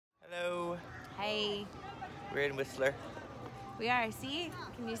We're in Whistler. We are. See?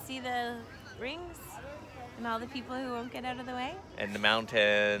 Can you see the rings? And all the people who won't get out of the way? And the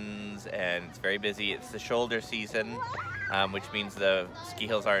mountains, and it's very busy. It's the shoulder season, which means the ski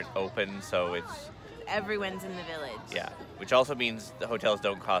hills aren't open, so it's... Everyone's in the village. Yeah, which also means the hotels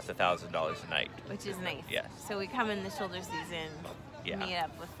don't cost $1,000 a night. Which is nice. Yes. So we come in the shoulder season, Yeah. meet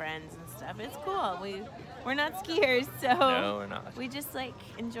up with friends and stuff. It's cool. We're not skiers, so... No, we're not. We just, like,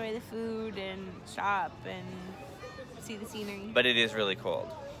 enjoy the food and shop and see the scenery. But it is really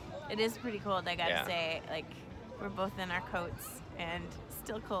cold. It is pretty cold, I gotta Yeah. say. Like, we're both in our coats and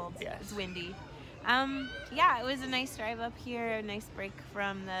still cold. Yes. It's windy. Yeah, it was a nice drive up here, a nice break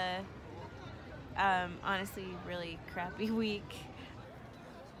from the honestly really crappy week.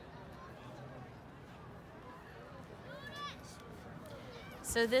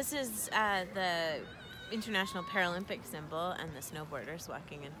 So this is the International Paralympic symbol and the snowboarders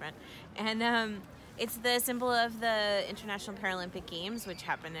walking in front. And it's the symbol of the International Paralympic Games, which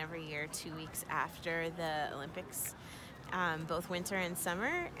happen every year 2 weeks after the Olympics, both winter and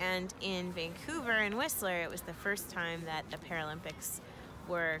summer. And in Vancouver and Whistler, it was the first time that the Paralympics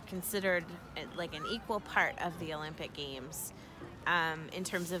were considered like an equal part of the Olympic Games in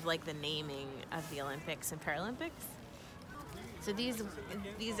terms of like the naming of the Olympics and Paralympics. So these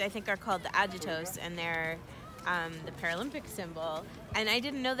I think are called the agitos, and they're the Paralympic symbol. And I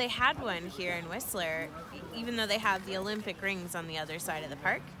didn't know they had one here in Whistler, even though they have the Olympic rings on the other side of the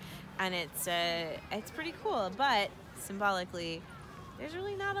park. And it's pretty cool, but symbolically, there's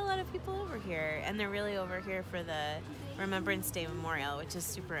really not a lot of people over here, and they're really over here for the Remembrance Day Memorial, which is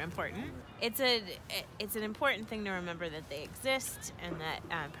super important. It's an important thing to remember that they exist, and that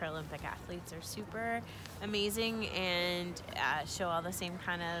Paralympic athletes are super amazing and show all the same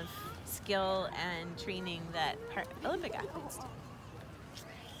kind of skill and training that Olympic athletes do.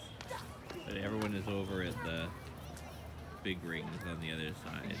 But everyone is over at the big rings on the other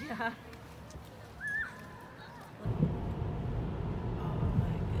side. Yeah.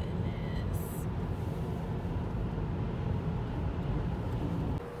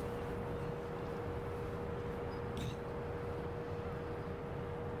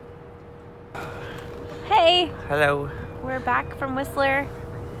 Hey! Hello. We're back from Whistler.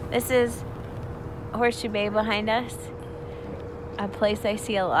 This is Horseshoe Bay behind us. A place I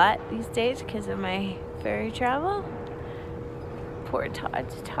see a lot these days because of my ferry travel. Poor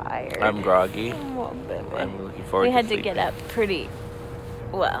Todd's tired. I'm groggy. Oh, baby. I'm looking forward We had to sleeping. get up pretty,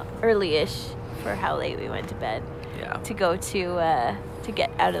 well, early-ish for how late we went to bed. Yeah. To go to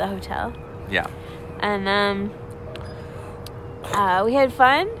get out of the hotel. Yeah. And we had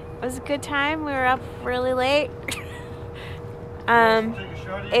fun. It was a good time. We were up really late.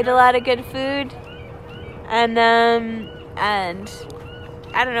 Ate a lot of good food. And I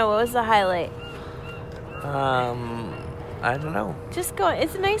don't know, what was the highlight? I don't know. Just go.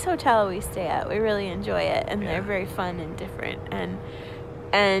 It's a nice hotel we stay at. We really enjoy it, and Yeah. they're very fun and different.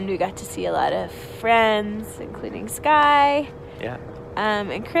 And we got to see a lot of friends, including Sky. Yeah.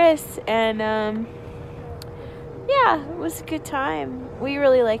 And Chris, and yeah, it was a good time. We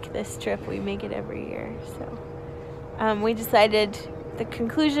really like this trip. We make it every year, so we decided the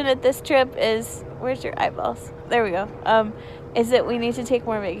conclusion at this trip is, where's your eyeballs? There we go. Is that we need to take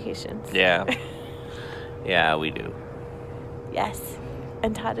more vacations. Yeah. Yeah, we do. Yes.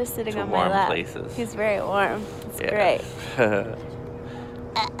 And Todd is sitting To on my warm lap. places. He's very warm. It's Yeah. great.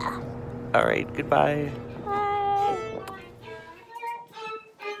 All right, goodbye. Bye.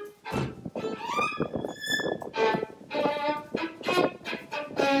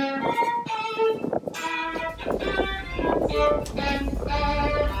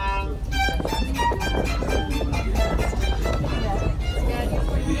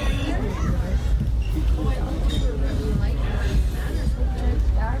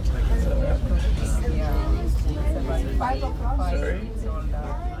 Sorry.